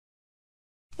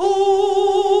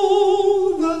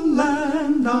Oh, the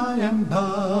land I am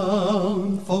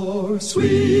bound for,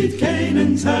 sweet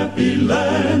Canaan's happy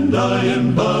land I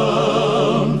am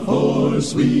bound for,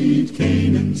 sweet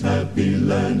Canaan's happy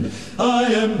land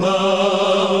I am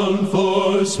bound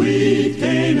for, sweet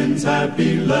Canaan's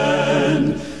happy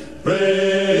land.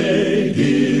 Pray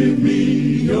give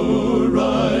me your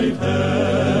right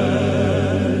hand.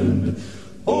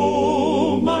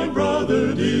 Oh, my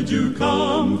brother, did you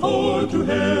come for to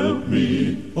help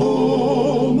me?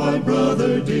 Oh, my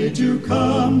brother, did you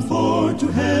come for to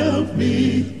help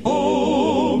me?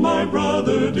 Oh, my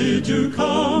brother, did you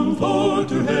come for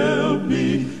to help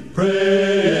me?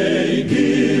 Pray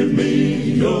give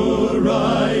me your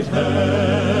right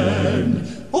hand.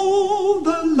 Oh,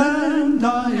 the land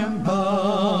I am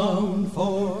bound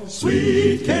for,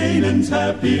 sweet Canaan's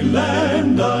happy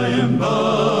land I am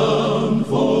bound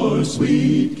for,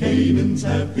 sweet Canaan's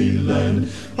happy land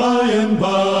I am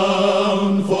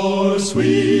bound for,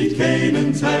 sweet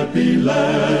Canaan's happy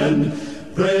land.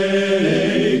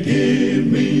 Pray give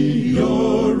me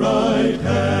your right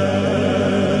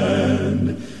hand.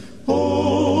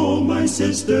 Oh, my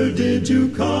sister, did you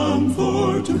come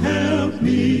for to help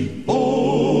me?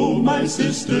 Oh, my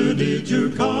sister, did you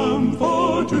come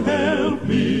for to help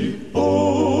me?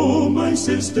 Oh, my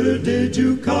sister, did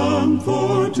you come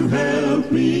for to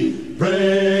help me?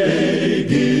 Pray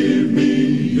give me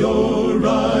your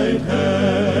right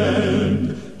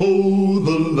hand. Oh,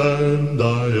 the land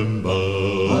I am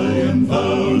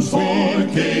bound for,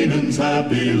 Canaan's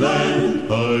happy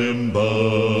land I am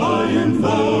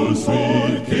bound for,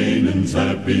 Canaan's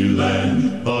happy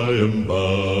land I am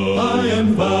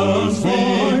bound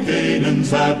for, Canaan's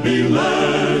happy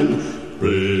land.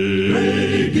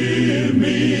 Pray give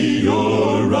me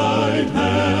your right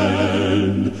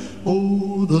hand.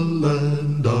 Oh, the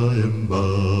land I am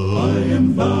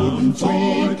bound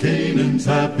for, Canaan's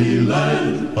happy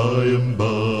land I am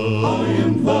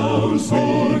bound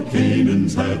for,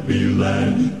 Canaan's happy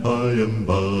land I am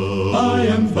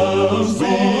bound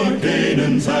for,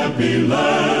 Canaan's happy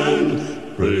land.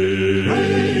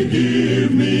 Pray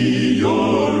give me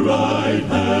your right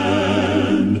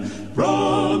hand.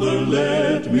 Brother,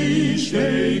 let me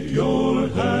shake your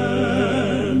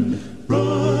hand.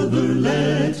 Brother,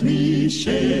 let me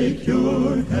shake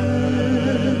your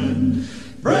hand.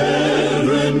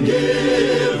 Brethren,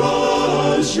 give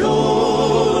us your